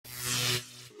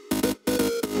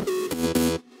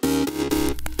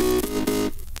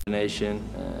coordination,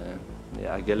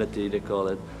 yeah, agility they call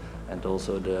it, and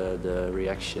also the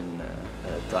reaction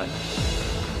time.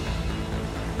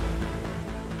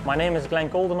 My name is Glenn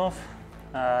Koldenhoff.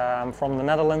 I'm from the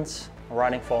Netherlands,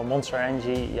 riding for Monster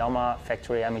Energy Yamaha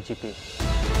Factory MXGP.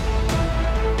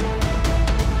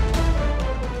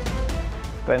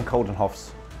 Glenn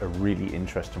Koldenhoff's a really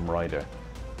interesting rider.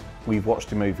 We've watched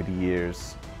him over the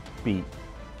years beat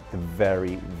the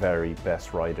very, very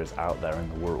best riders out there in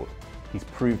the world. He's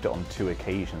proved it on 2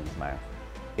 occasions now.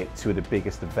 It's 2 of the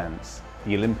biggest events,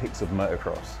 the Olympics of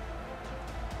motocross.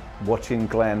 Watching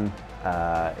Glenn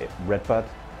at Redbud,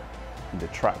 the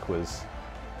track was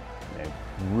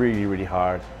really, really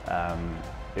hard.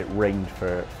 It rained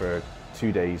for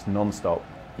 2 days non-stop.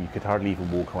 You could hardly even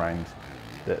walk around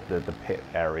the pit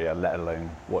area, let alone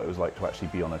what it was like to actually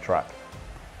be on a track.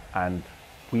 And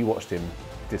we watched him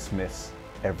dismiss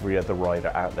every other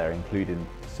rider out there, including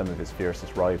some of his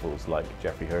fiercest rivals like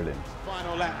Jeffrey Herlings.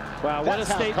 Final lap. Wow, what a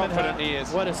statement. Confident he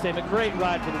is. What a statement. Great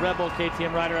ride for the Red Bull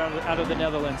KTM rider out of the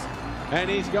Netherlands. And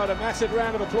he's got a massive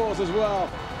round of applause as well.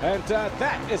 And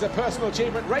that is a personal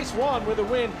achievement. Race 1 with a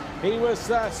win. He was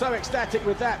so ecstatic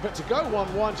with that. But to go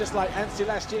 1-1 just like Anstey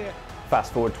last year.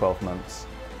 Fast forward 12 months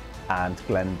and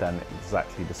Glenn done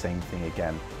exactly the same thing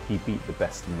again. He beat the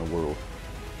best in the world.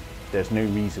 There's no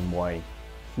reason why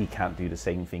he can't do the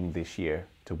same thing this year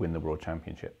to win the World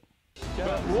Championship.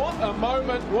 But what a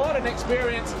moment, what an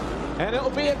experience. And it'll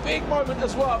be a big moment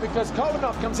as well because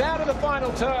Koldenhoff comes out of the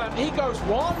final turn. He goes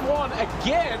 1-1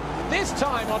 again, this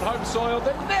time on home soil.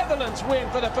 The Netherlands win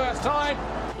for the first time.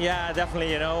 Yeah,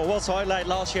 definitely, it was highlight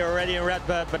last year already in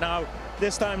Redbud, but now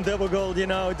this time double gold,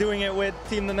 doing it with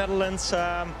Team the Netherlands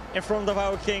in front of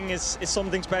our king is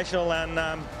something special.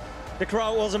 And the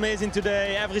crowd was amazing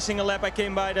today. Every single lap I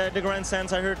came by the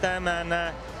grandstands, I heard them,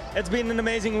 and it's been an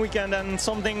amazing weekend and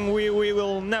something we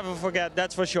will never forget,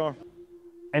 that's for sure.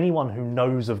 Anyone who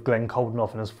knows of Glenn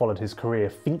Koldenhoff and has followed his career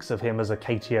thinks of him as a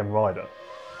KTM rider.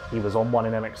 He was on one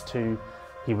in MX2,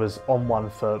 he was on one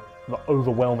for the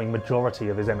overwhelming majority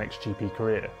of his MXGP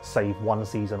career, save 1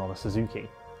 season on a Suzuki.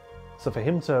 So for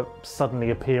him to suddenly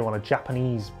appear on a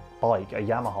Japanese bike, a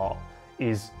Yamaha,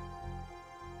 is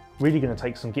really going to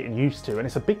take some getting used to, and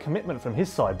it's a big commitment from his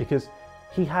side because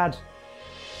he had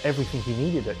everything he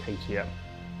needed at KTM,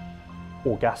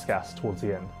 or Gas towards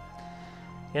the end.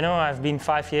 I've been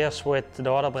 5 years with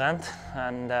the other brand,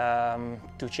 and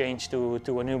to change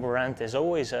to a new brand is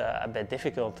always a bit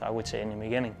difficult, I would say, in the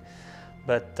beginning.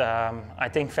 But I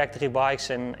think factory bikes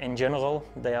in general,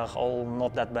 they are all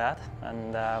not that bad.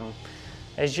 And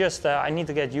it's just I need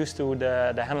to get used to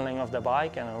the handling of the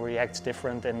bike, and it reacts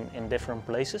different in different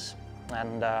places.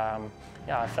 And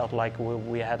yeah, I felt like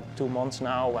we had 2 months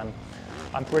now, and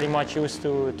I'm pretty much used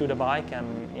to the bike, and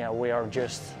we are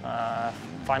just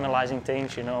finalizing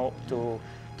things,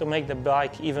 to make the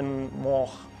bike even more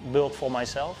built for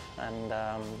myself. And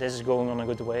this is going on a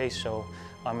good way, so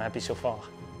I'm happy so far.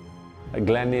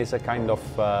 Glenn is a kind of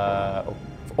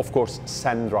course,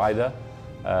 sand rider,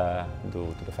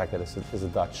 due to the fact that he's a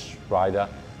Dutch rider,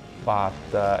 but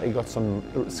he got some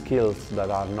skills that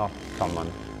are not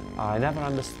common. I never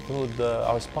understood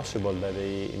how it's possible that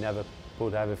he never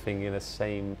put everything in the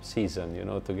same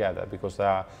season, together, because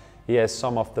he has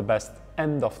some of the best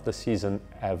end of the season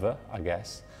ever, I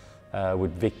guess,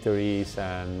 with victories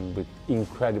and with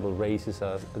incredible races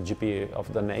at GP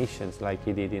of the Nations, like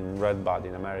he did in Redbud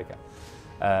in America.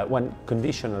 When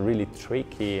conditions are really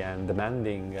tricky and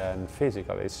demanding and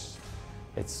physical,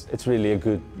 it's really a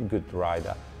good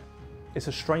rider. It's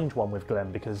a strange one with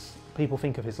Glenn because people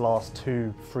think of his last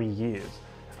 2-3 years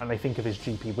and they think of his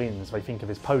GP wins, they think of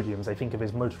his podiums, they think of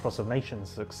his Motocross of Nations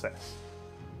success.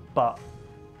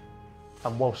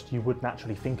 And whilst you would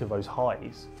naturally think of those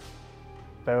highs,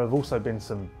 there have also been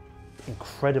some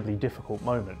incredibly difficult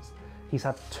moments. He's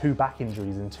had 2 back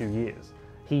injuries in 2 years.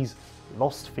 He's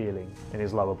lost feeling in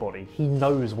his lower body. He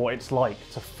knows what it's like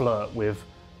to flirt with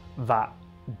that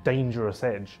dangerous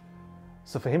edge.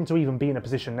 So for him to even be in a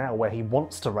position now where he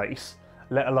wants to race,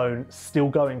 let alone still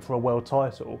going for a world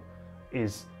title,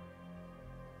 is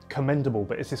commendable,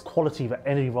 but it's this quality that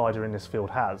any rider in this field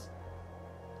has.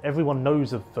 Everyone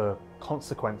knows of the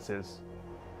consequences.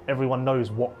 Everyone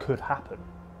knows what could happen.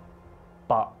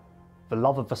 But the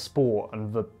love of the sport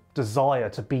and the desire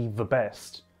to be the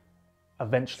best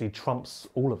eventually trumps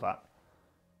all of that.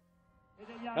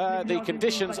 The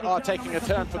conditions are taking a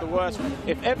turn for the worse.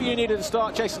 If ever you needed to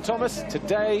start, Jason Thomas,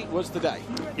 today was the day.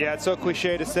 Yeah, it's so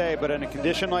cliche to say, but in a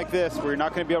condition like this, where you're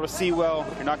not going to be able to see well,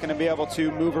 you're not going to be able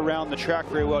to move around the track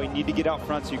very well, you need to get out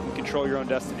front so you can control your own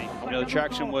destiny. You know, the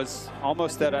traction was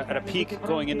almost at a peak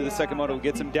going into the second moto.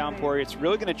 Get some downpour. It's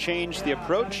really going to change the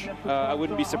approach. I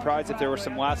wouldn't be surprised if there were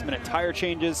some last-minute tire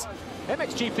changes.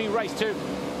 MXGP race 2.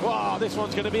 Wow, this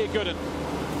one's going to be a good one.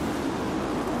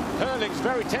 Hurling's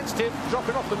very tentative,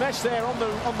 dropping off the mesh there on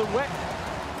the wet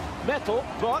metal,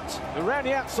 but around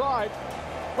the outside,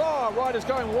 oh, rider's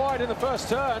going wide in the first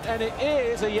turn, and it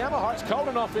is a Yamaha. It's cold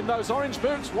enough in those orange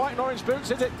boots, white and orange boots,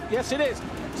 is it? Yes, it is.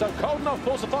 So cold enough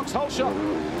pulls the Fox hole shot.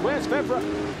 Where's Febvre?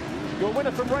 Your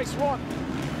winner from race 1.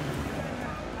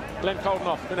 Glenn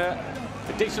Koldenoff in a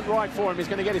decent ride for him. He's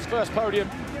going to get his first podium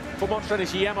for Monster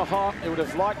Energy Yamaha. He would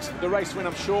have liked the race win,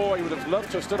 I'm sure. He would have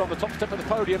loved to have stood on the top step of the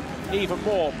podium even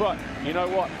more. But you know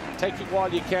what? Take it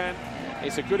while you can.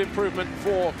 It's a good improvement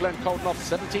for Glenn Koldenoff.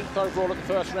 17th overall at the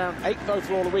first round, 8th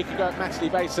overall a week ago at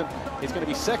Matterley Basin. He's going to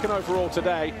be 2nd overall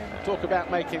today. Talk about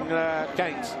making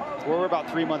gains. We're about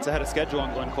 3 months ahead of schedule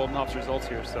on Glenn Koldenoff's results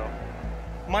here, so.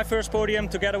 My first podium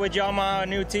together with Yamaha, a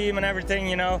new team and everything,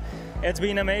 you know, it's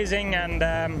been amazing, and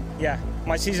yeah,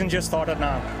 my season just started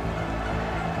now.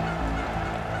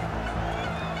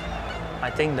 I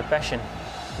think the passion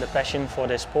for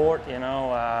the sport, you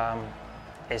know,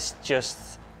 is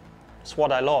just, it's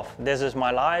what I love. This is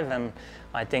my life, and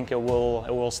I think it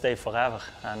will stay forever.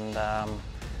 And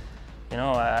you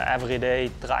know, every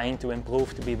day trying to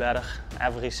improve, to be better.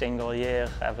 Every single year,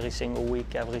 every single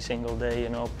week, every single day, you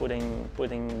know,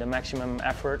 putting the maximum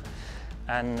effort,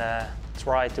 and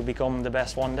try to become the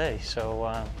best one day.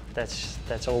 So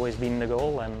that's always been the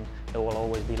goal, and it will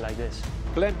always be like this.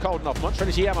 Glenn Koldenoff, Monster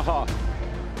Energy Yamaha,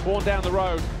 born down the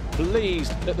road,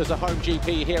 pleased that there's a home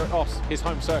GP here at Os, his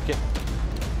home circuit.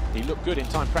 He looked good in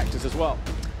time practice as well.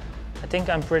 I think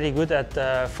I'm pretty good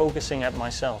at focusing at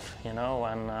myself, you know,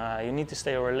 and you need to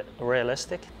stay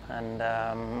realistic. And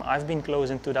I've been close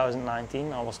in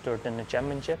 2019. I was 3rd in the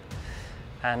championship,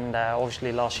 and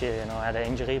obviously last year, you know, I had an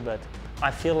injury. But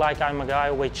I feel like I'm a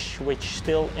guy which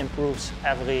still improves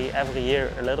every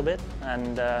year a little bit,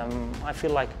 and I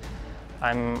feel like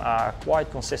I'm a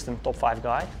quite consistent top 5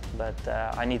 guy, but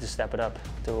I need to step it up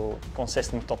to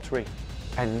consistent top 3.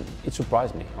 And it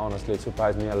surprised me, honestly, it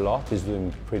surprised me a lot. He's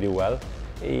doing pretty well.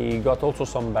 He got also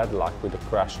some bad luck with a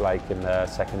crash like in the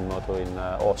second moto in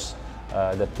Os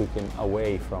that took him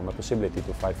away from a possibility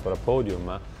to fight for a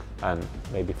podium and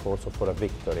maybe also for a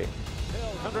victory.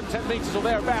 110 metres or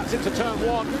thereabouts into turn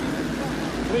 1.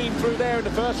 Clean through there in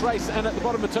the first race and at the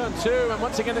bottom of turn 2, and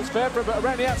once again it's Febvre, but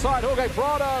around the outside, Jorge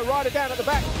Prado, rider down at the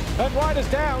back, and riders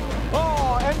down.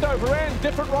 Oh, end over end,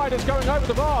 different riders going over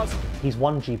the bars. He's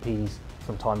won GPs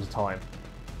from time to time.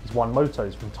 He's won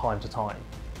motos from time to time.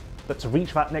 But to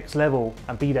reach that next level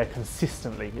and be there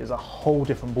consistently is a whole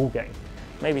different ballgame.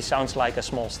 Maybe sounds like a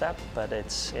small step, but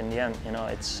it's in the end, you know,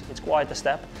 it's quite a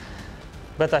step.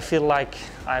 But I feel like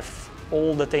I've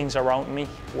all the things around me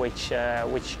which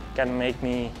can make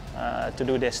me to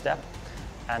do this step,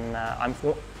 and I'm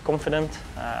confident.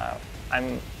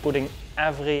 I'm putting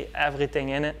everything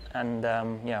in it, and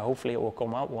yeah, hopefully it will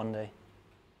come out one day.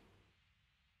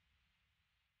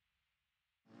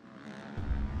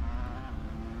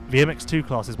 The MX2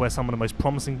 class is where some of the most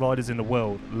promising riders in the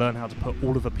world learn how to put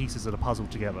all of the pieces of the puzzle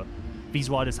together. These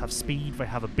riders have speed, they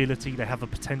have ability, they have the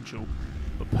potential,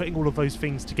 but putting all of those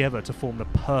things together to form the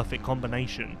perfect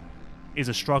combination is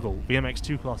a struggle. The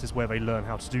MX2 class is where they learn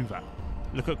how to do that.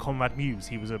 Look at Conrad Mewse.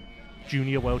 He was a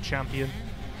junior world champion.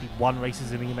 He won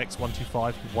races in the EMX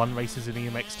 125, he won races in the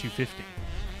EMX 250.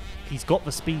 He's got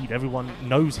the speed, everyone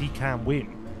knows he can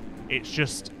win. It's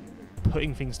just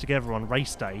putting things together on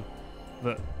race day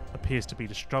that appears to be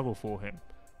the struggle for him.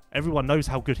 Everyone knows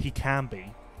how good he can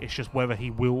be, it's just whether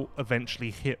he will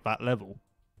eventually hit that level.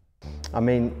 I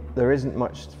mean, there isn't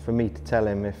much for me to tell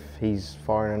him if he's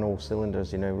firing on all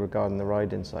cylinders, you know, regarding the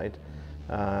riding side,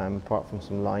 apart from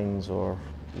some lines or,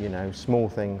 you know, small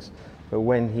things. But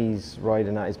when he's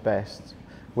riding at his best,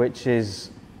 which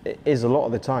is a lot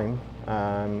of the time,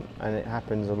 and it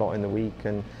happens a lot in the week,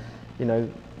 and, you know,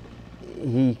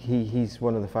 he's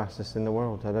one of the fastest in the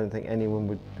world. I don't think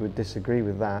anyone would disagree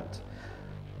with that.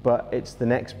 But it's the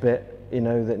next bit, you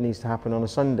know, that needs to happen on a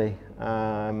Sunday.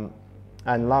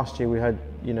 And last year we had,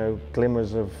 you know,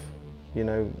 glimmers of, you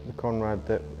know, the Conrad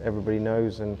that everybody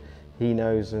knows, and he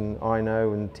knows, and I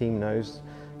know, and the team knows,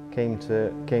 came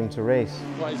to race.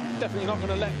 Well, he's definitely not going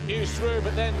to let Mewse through,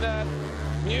 but then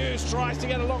Mewse tries to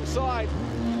get alongside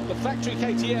the factory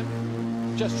KTM.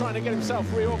 just trying to get himself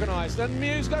reorganised. And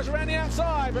Muse goes around the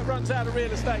outside, but runs out of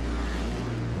real estate.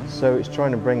 So it's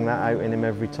trying to bring that out in him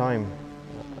every time.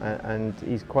 And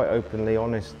he's quite openly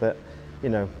honest that, you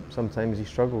know, sometimes he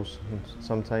struggles, and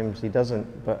sometimes he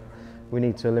doesn't. But we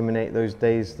need to eliminate those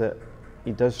days that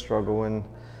he does struggle, and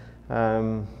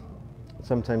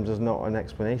sometimes there's not an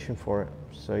explanation for it.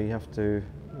 So you have to,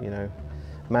 you know,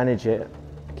 manage it,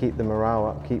 keep the morale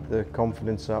up, keep the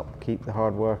confidence up, keep the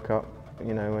hard work up,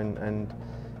 you know, and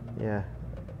yeah.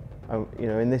 You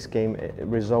know, in this game,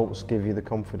 results give you the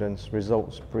confidence.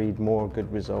 Results breed more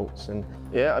good results. And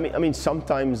yeah, I mean,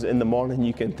 sometimes in the morning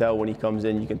you can tell when he comes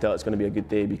in, you can tell it's going to be a good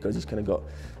day because he's kind of got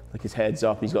like his head's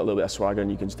up, he's got a little bit of swagger,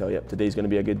 and you can just tell, yep, today's going to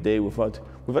be a good day. We've had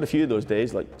a few of those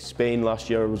days. Like Spain last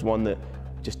year was one that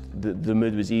just the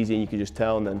mood was easy, and you could just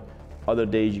tell. And then other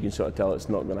days you can sort of tell it's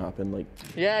not going to happen. Like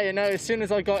yeah, you know, as soon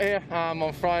as I got here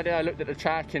on Friday, I looked at the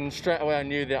track, and straight away I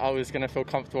knew that I was going to feel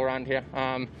comfortable around here.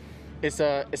 It's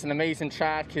an amazing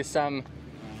track. It's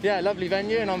yeah, lovely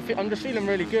venue, and I'm just feeling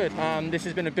really good. This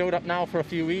has been a build up now for a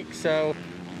few weeks, so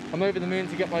I'm over the moon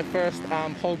to get my first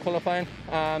pole qualifying.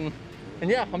 And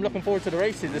yeah, I'm looking forward to the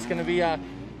races. It's going to be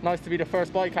nice to be the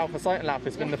first bike out for sight and lap.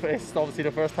 It's obviously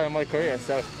the first time in my career,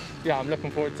 so yeah, I'm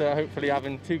looking forward to hopefully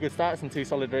having 2 good starts and 2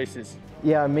 solid races.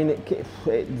 Yeah, I mean,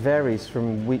 it varies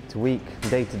from week to week,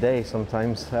 day to day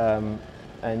sometimes,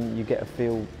 and you get a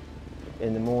feel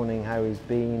in the morning how he's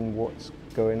been, what's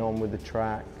going on with the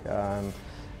track.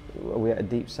 We had a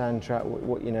deep sand track.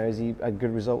 What you know, has he had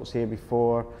good results here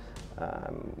before?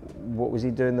 What was he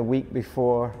doing the week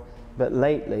before? But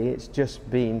lately, it's just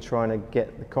been trying to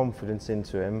get the confidence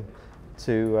into him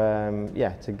to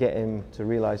yeah, to get him to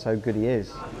realise how good he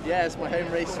is. Yeah, it's my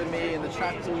home race for me, and the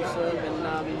track's awesome, and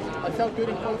I felt good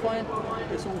in qualifying.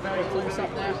 It's all very close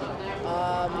up there.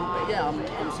 But yeah,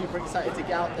 I'm super excited to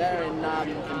get out there and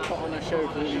put on a show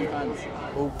for all you fans.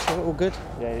 All good?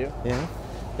 Yeah, you? Yeah.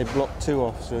 They blocked 2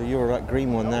 off, so you were that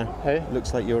green one there. Hey?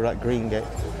 Looks like you were that green gate.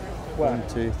 Where? 1,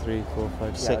 2, 3, 4,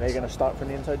 5, 6. Yeah, are they going to start from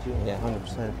the inside? Yeah,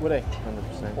 100%. Would they?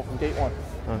 100%. Or from gate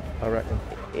 1? I reckon.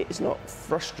 it's not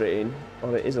frustrating,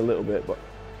 or it is a little bit, but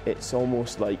it's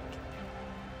almost like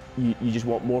you just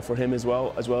want more for him as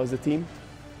well as the team.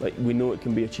 Like, we know it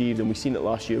can be achieved, and we've seen it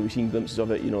last year. We've seen glimpses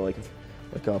of it, you know, like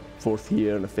a 4th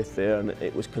here and a 5th there, and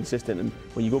it was consistent. And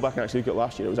when you go back and actually look at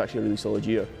last year, it was actually a really solid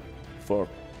year for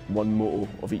one moto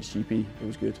of each GP. It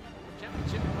was good.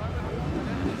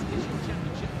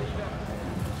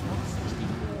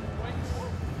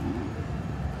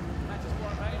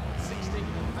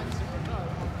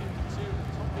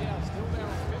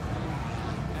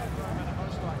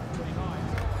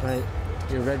 Mate,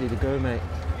 you're ready to go, mate.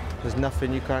 There's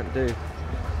nothing you can't do.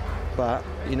 But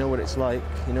you know what it's like,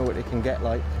 you know what it can get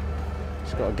like.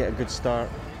 Just got to get a good start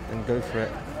and go for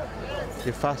it.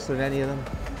 You're faster than any of them,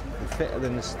 you're fitter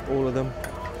than all of them.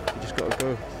 You just got to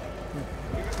go.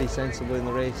 Be sensible in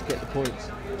the race, get the points.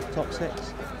 Top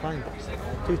 6, fine.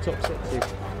 2 top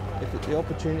 6s. If the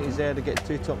opportunity's there to get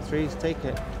 2 top 3s, take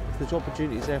it. If there's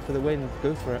opportunities there for the win,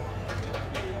 go for it.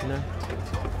 You know?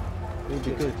 You'll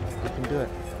be good, you can do it.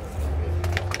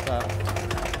 But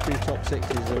 2 top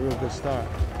 6s is a real good start.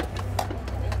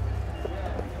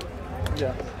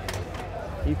 Yeah.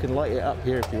 You can light it up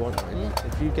here if you want.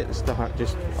 If you get the start,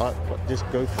 just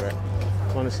go for it.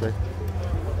 Honestly,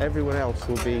 everyone else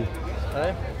will be.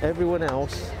 Everyone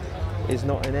else is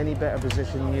not in any better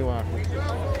position than you are.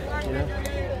 You know.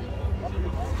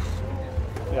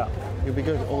 Yeah. You'll be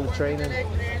good. All the training.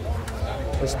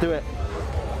 Let's do it.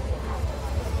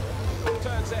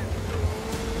 Turns in.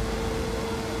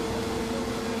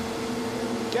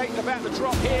 Gate about to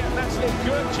drop here, and that's a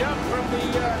good jump from the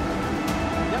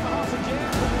Yamaha's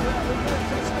again.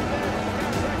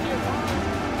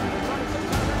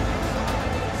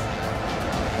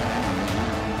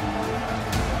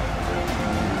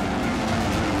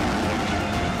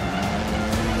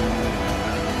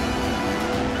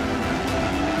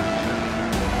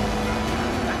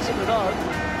 That's in the know.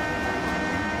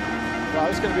 Well,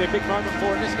 it's going to be a big moment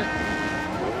for him, isn't it?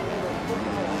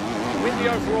 Win the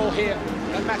overall here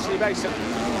at JBay.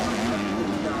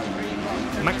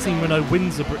 Maxime Renault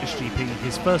wins the British GP,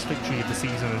 his first victory of the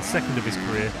season and 2nd of his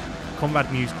career.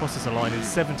 Conrad Muse crosses the line in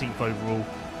 17th overall,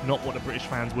 not what the British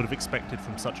fans would have expected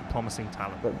from such a promising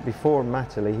talent. But before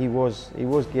Matterley, he was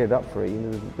geared up for it.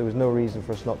 There was no reason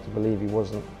for us not to believe he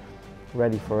wasn't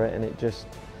ready for it, and it just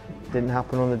didn't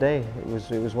happen on the day.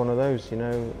 It was one of those, you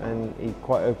know, and he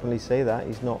quite openly say that.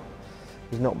 He's not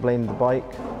blamed the bike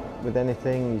with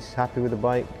anything. He's happy with the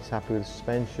bike, he's happy with the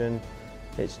suspension.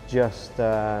 It's just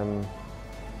a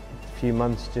few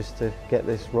months just to get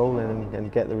this rolling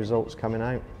and get the results coming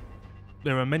out.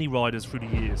 There are many riders through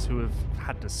the years who have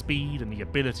had the speed and the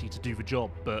ability to do the job,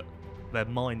 but their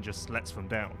mind just lets them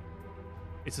down.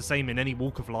 It's the same in any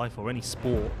walk of life or any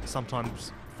sport.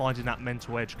 Sometimes finding that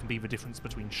mental edge can be the difference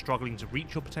between struggling to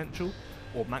reach your potential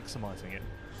or maximising it.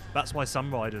 That's why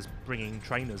some riders bring in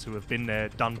trainers who have been there,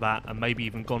 done that, and maybe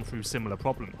even gone through similar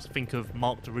problems. Think of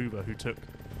Mark Deruva, who took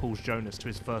Paul Jonas to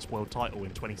his first world title in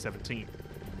 2017.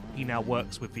 He now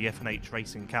works with the F&H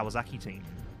Racing Kawasaki team,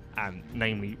 and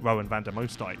namely Rowan van der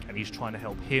Moosdijk, and he's trying to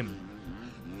help him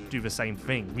do the same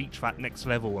thing, reach that next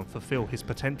level and fulfill his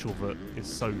potential that is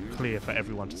so clear for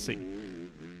everyone to see.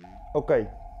 Okay,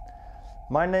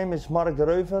 my name is Mark de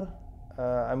Reuver.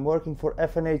 I'm working for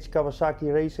F&H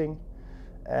Kawasaki Racing,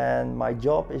 and my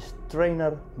job is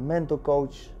trainer, mental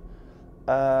coach,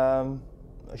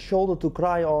 shoulder to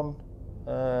cry on,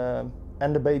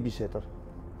 and the babysitter.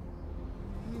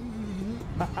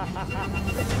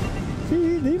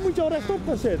 Zie, hier moet je al rechtop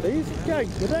gaan zitten. Hier, kijk,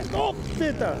 rechtop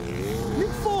zitten. Niet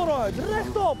vooruit,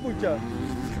 rechtop moet je.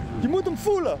 Je moet hem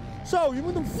voelen. Zo, je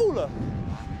moet hem voelen.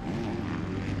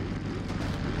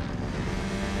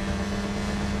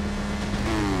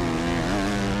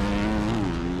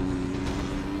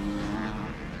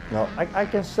 No, I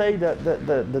can say that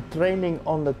the training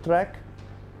on the track,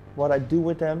 what I do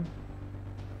with them,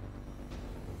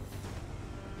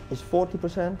 is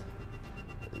 40%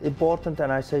 important,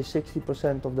 and I say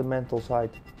 60% of the mental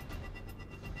side.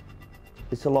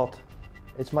 It's a lot.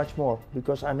 It's much more,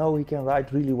 because I know he can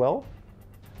ride really well.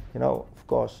 You know, of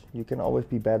course, you can always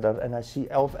be better, and I see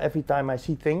every time I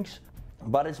see things,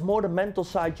 but it's more the mental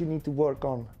side you need to work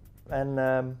on. And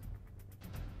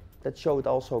that showed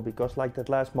also, because like that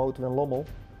last moto in Lommel,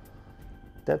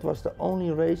 that was the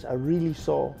only race I really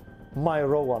saw my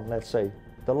Rowan, let's say.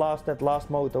 That last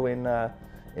moto in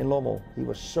Lommel. He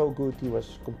was so good, he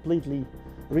was completely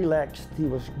relaxed, he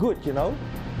was good, you know.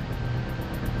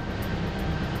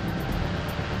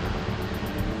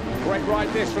 Great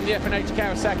ride this from the F&H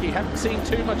Kawasaki. Haven't seen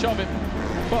too much of him,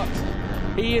 but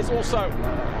he is also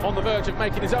on the verge of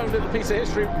making his own little piece of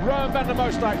history. Rowan van der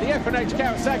Moosdijk, the F&H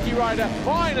Kawasaki rider,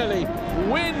 finally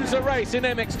wins a race in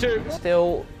MX2.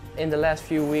 Still, in the last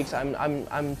few weeks,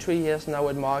 I'm 3 years now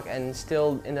with Mark, and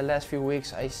still in the last few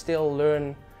weeks I still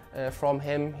learn from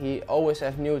him. He always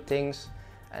has new things,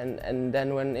 and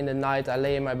then when in the night I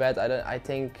lay in my bed, I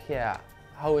think, yeah,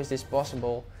 how is this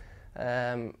possible?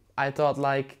 I thought,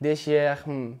 like, this year,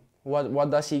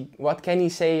 what can he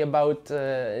say about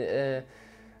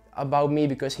me,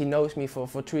 because he knows me for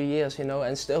 3 years, you know,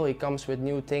 and still he comes with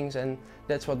new things, and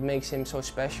that's what makes him so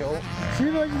special. Zie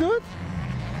je wat je doet?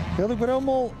 Je gaat ook weer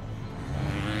helemaal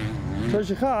zoals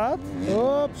je gaat.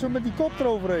 Hop, zo met die kop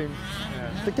eroverheen.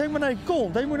 Dan kijk maar naar je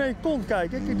kont. Je moet naar je kont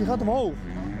kijken. Kijk, die gaat omhoog.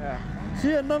 Ja. Zie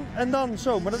je, en dan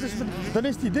zo. Maar dan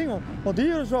is die ding. Want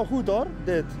hier is wel goed hoor,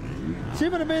 dit. Zie je,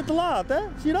 maar dan ben je te laat, hè?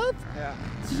 Zie je dat? Ja.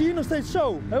 Zie je hier nog steeds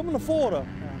zo, helemaal naar voren.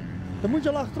 Ja. Dan moet je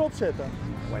al achterop zitten.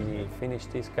 When he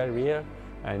finished his career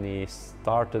and he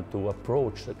started to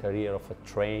approach the career of a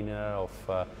trainer, of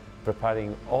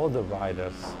preparing other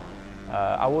riders,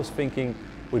 I was thinking,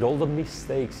 with all the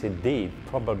mistakes he did,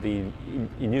 probably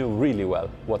he knew really well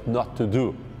what not to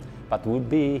do, but would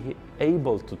be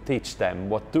able to teach them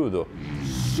what to do.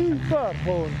 Super,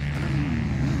 gewoon.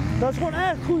 Dat is gewoon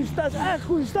echt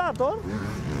goede staat hoor.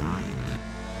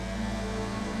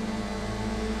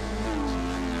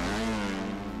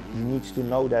 He needs to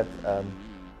know that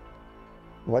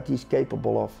what he's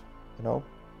capable of, you know.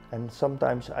 And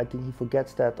sometimes I think he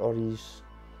forgets that, or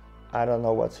I don't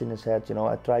know what's in his head, you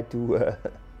know. I try to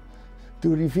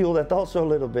to reveal that also a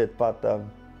little bit, but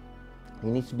he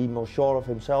needs to be more sure of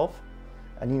himself,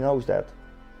 and he knows that.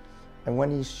 And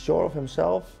when he's sure of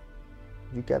himself,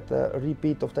 you get a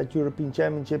repeat of that European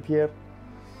Championship here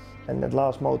and that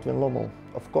last moto in Lommel.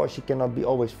 Of course, you cannot be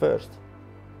always first,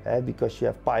 because you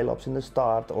have pile-ups in the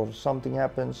start or something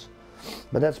happens,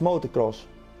 but that's motocross.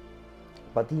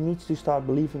 But he needs to start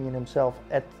believing in himself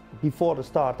before the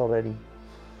start already.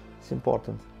 It's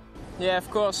important. Yeah, of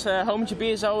course, home GP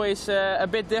is always a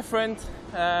bit different.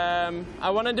 I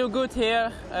want to do good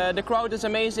here. The crowd is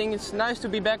amazing. It's nice to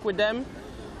be back with them.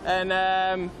 And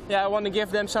yeah, I want to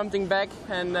give them something back.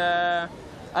 And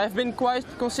I've been quite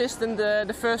consistent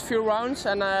the first few rounds,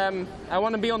 and I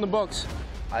want to be on the box.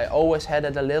 I always had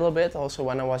it a little bit, also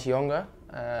when I was younger.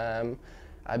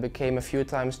 I became a few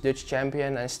times Dutch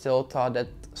champion and still thought that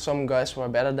some guys were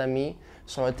better than me.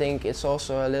 So I think it's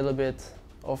also a little bit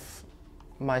of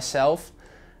myself.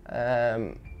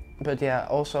 But yeah,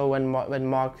 also when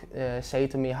Mark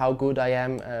said to me how good I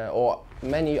am, or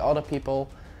many other people,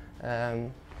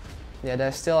 yeah,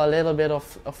 there's still a little bit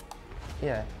of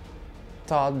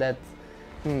thought that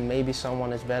maybe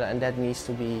someone is better, and that needs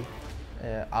to be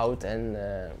out. And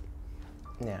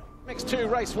yeah. Next two,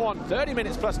 race one, 30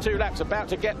 minutes plus 2 laps about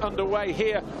to get underway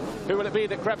here. Who will it be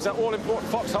that grabs that all-important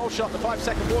foxhole shot? The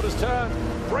 5-second quarters turn.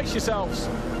 Brace yourselves.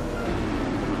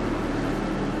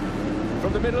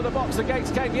 From the middle of the box, the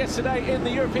gates came yesterday in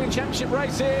the European Championship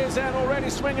races, and already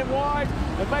swinging wide,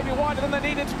 and maybe wider than they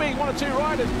needed to be, 1 or 2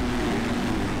 riders.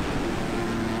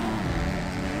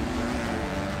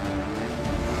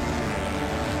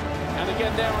 And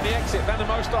again there on the exit, Van der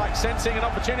Moosdijk sensing an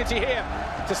opportunity here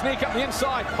to sneak up the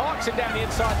inside, parks it down the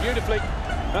inside beautifully.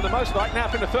 Van der Moosdijk now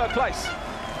up into 3rd place.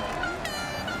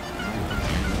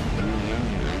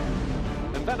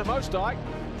 And Van der Moosdijk,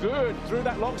 good through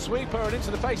that long sweeper and into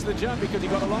the face of the jump because he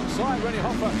got alongside Rennie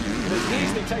Hoffer and has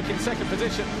easily taken 2nd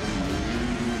position.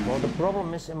 Well, the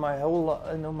problem is in my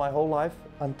whole life,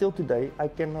 until today, I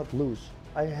cannot lose.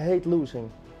 I hate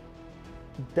losing.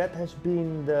 That has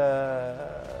been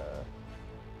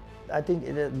I think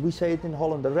we say it in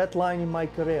Holland, the red line in my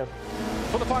career.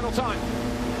 For the final time.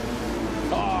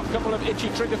 Oh, a couple of itchy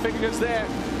trigger fingers there.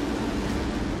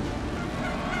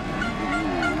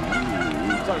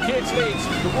 So Geerts leads,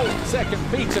 De Wolf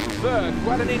 2nd, Beaton 3rd,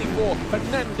 Guadagnini 4th,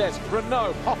 Fernandez,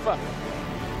 Renault, Hoffer.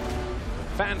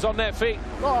 Fans on their feet.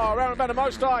 Oh, Aaron Van der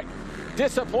Moosdijk.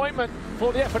 Disappointment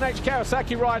for the FNH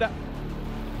Kawasaki rider.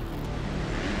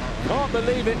 Can't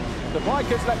believe it. The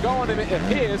bikers let go on him, it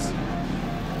appears.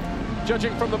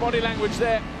 Judging from the body language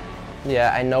there.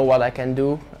 Yeah, I know what I can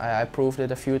do. I proved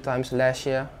it a few times last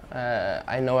year.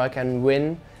 I know I can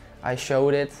win. I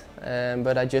showed it,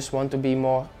 but I just want to be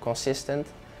more consistent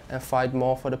and fight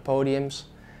more for the podiums.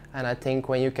 And I think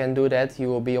when you can do that, you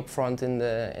will be up front in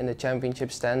the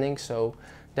championship standings. So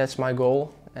that's my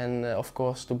goal, and of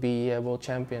course to be a world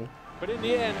champion. But in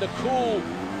the end, the cool,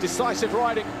 decisive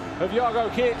riding of Jago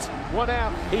Geerts won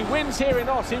out. He wins here in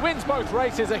Os. He wins both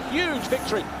races. A huge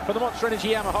victory for the Monster Energy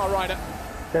Yamaha rider.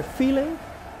 That feeling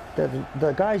that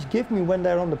the guys give me when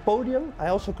they're on the podium, I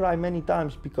also cry many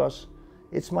times because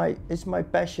it's my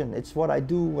passion. It's what I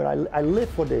do. When I live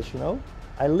for this, you know.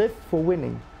 I live for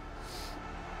winning.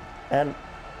 And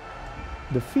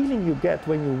the feeling you get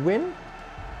when you win,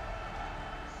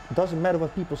 doesn't matter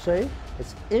what people say,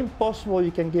 it's impossible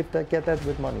you can get that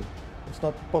with money. It's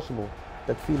not possible,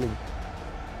 that feeling.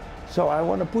 So I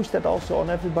want to push that also on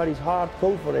everybody's heart,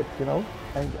 go for it, you know,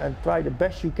 and try the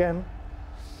best you can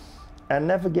and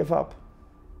never give up.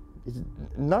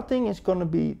 Nothing is going to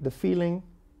be the feeling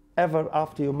ever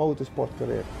after your motorsport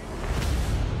career.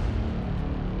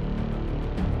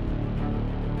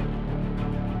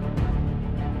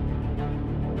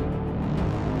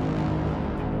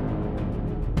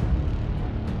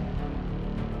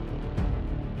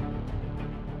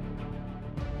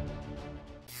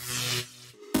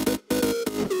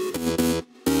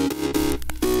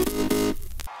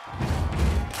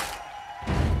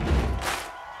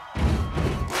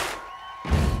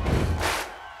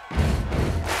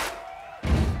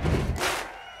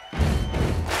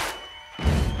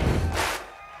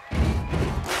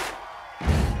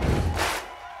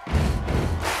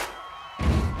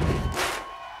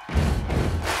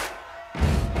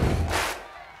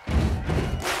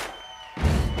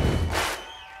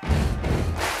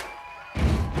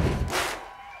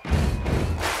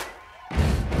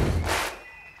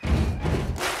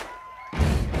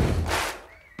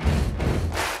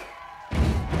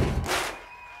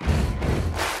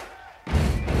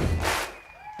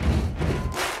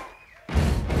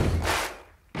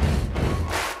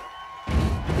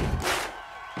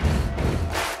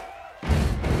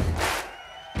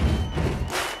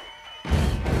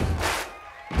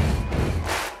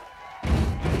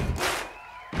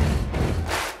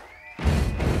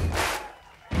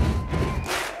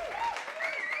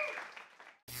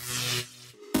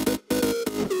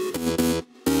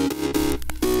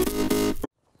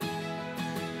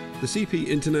 The CP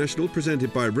International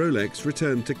presented by Rolex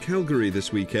returned to Calgary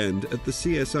this weekend at the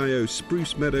CSIO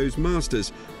Spruce Meadows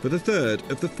Masters for the 3rd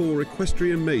of the 4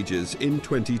 equestrian majors in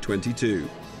 2022.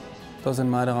 Doesn't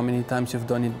matter how many times you've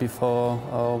done it before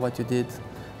or what you did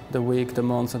the week, the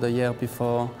month or the year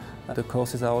before. The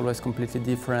courses are always completely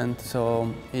different,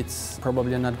 so it's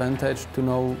probably an advantage to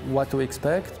know what to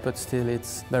expect, but still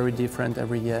it's very different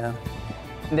every year.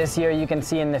 This year you can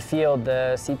see in the field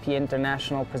the CP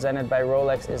International presented by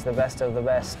Rolex is the best of the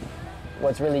best.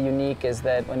 What's really unique is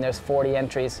that when there's 40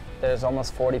 entries, there's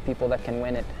almost 40 people that can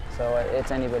win it. So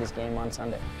it's anybody's game on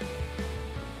Sunday.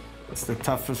 It's the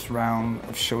toughest round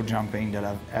of show jumping that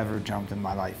I've ever jumped in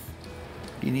my life.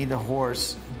 You need a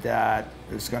horse that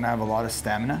is going to have a lot of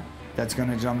stamina, that's going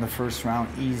to jump the first round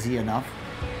easy enough.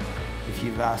 If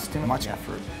you've asked too much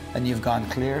effort and you've gone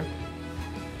clear,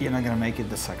 you're not going to make it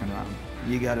the second round.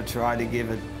 You got to try to give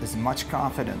it as much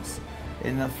confidence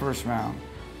in the first round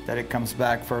that it comes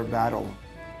back for a battle.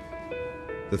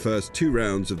 The first 2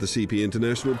 rounds of the CP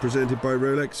International presented by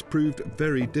Rolex proved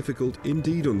very difficult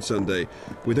indeed on Sunday,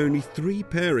 with only 3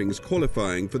 pairings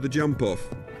qualifying for the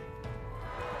jump-off.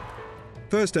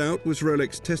 First out was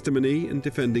Rolex testimony and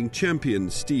defending champion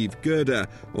Steve Gerda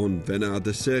on Venard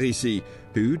de Cerisy,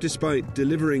 who, despite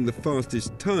delivering the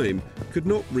fastest time, could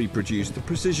not reproduce the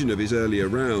precision of his earlier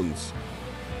rounds.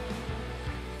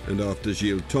 And after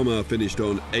Gilles Thomas finished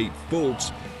on 8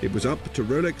 faults, it was up to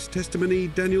Rolex testimony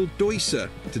Daniel Deusser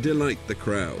to delight the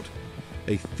crowd.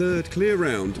 A 3rd clear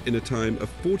round in a time of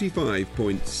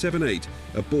 45.78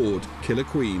 aboard Killer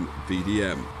Queen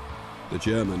VDM. The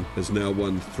German has now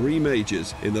won 3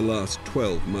 majors in the last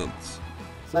 12 months.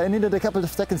 I needed a couple of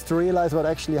seconds to realize what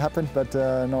actually happened, but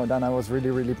no, then I was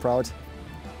really proud.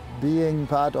 Being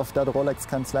part of that Rolex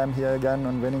Grand Slam here again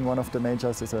and winning one of the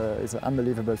majors is an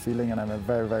unbelievable feeling, and I'm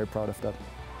very proud of that.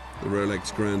 The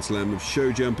Rolex Grand Slam of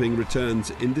show jumping returns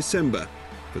in December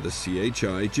for the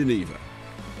CHI Geneva.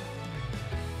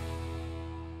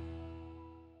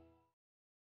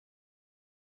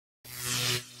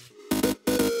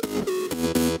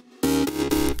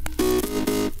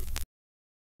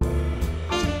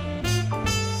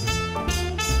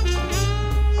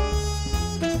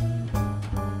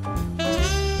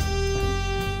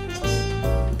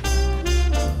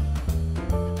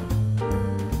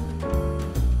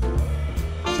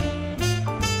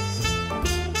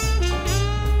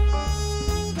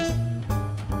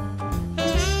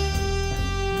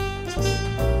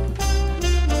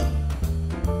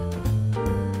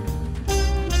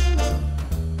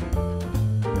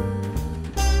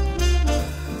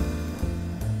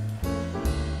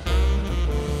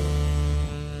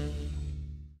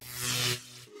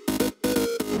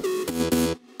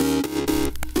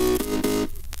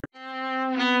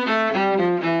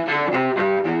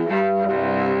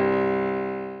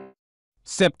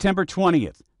 September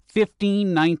 20th,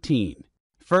 1519.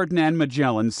 Ferdinand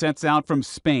Magellan sets out from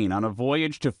Spain on a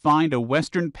voyage to find a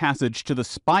western passage to the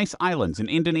Spice Islands in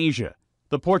Indonesia.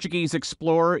 The Portuguese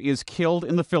explorer is killed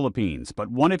in the Philippines, but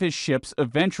one of his ships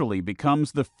eventually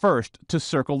becomes the first to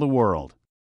circle the world.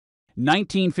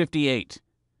 1958.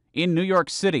 In New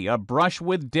York City, a brush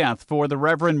with death for the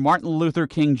Reverend Martin Luther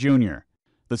King Jr.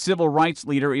 The civil rights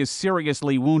leader is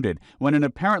seriously wounded when an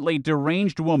apparently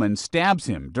deranged woman stabs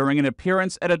him during an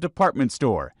appearance at a department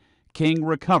store. King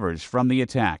recovers from the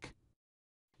attack.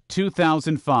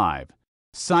 2005.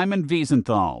 Simon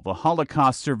Wiesenthal, the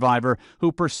Holocaust survivor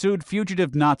who pursued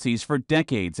fugitive Nazis for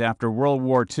decades after World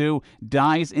War II,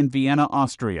 dies in Vienna,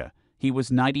 Austria. He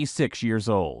was 96 years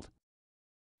old.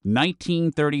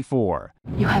 1934.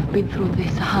 You have been through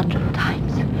this 100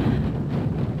 times.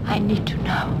 I need to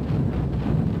know.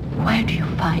 Where do you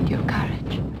find your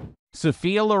courage?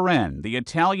 Sophia Loren, the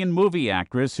Italian movie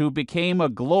actress who became a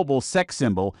global sex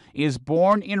symbol, is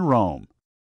born in Rome.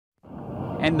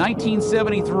 And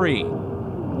 1973.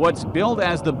 What's billed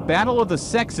as the Battle of the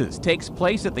Sexes takes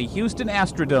place at the Houston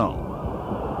Astrodome.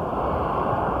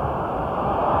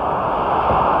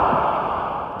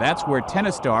 That's where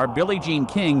tennis star Billie Jean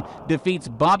King defeats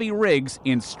Bobby Riggs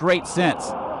in straight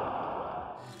sets.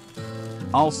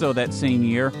 Also that same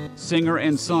year, singer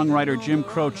and songwriter Jim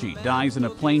Croce dies in a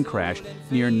plane crash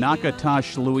near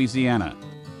Natchitoches, Louisiana.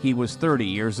 He was 30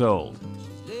 years old.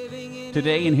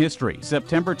 Today in history,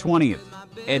 September 20th,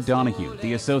 Ed Donahue,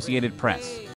 The Associated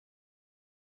Press.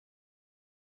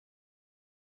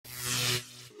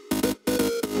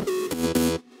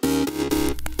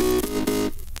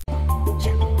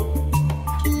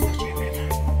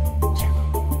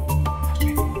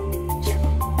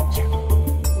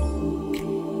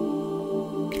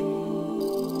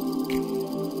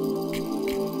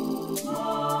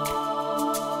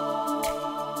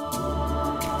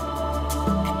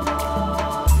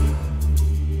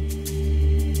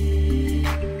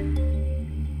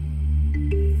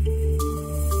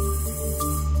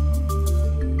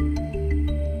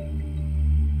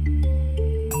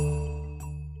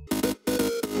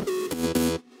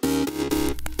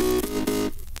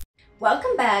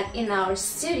 Welcome back in our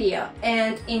studio,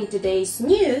 and in today's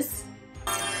news,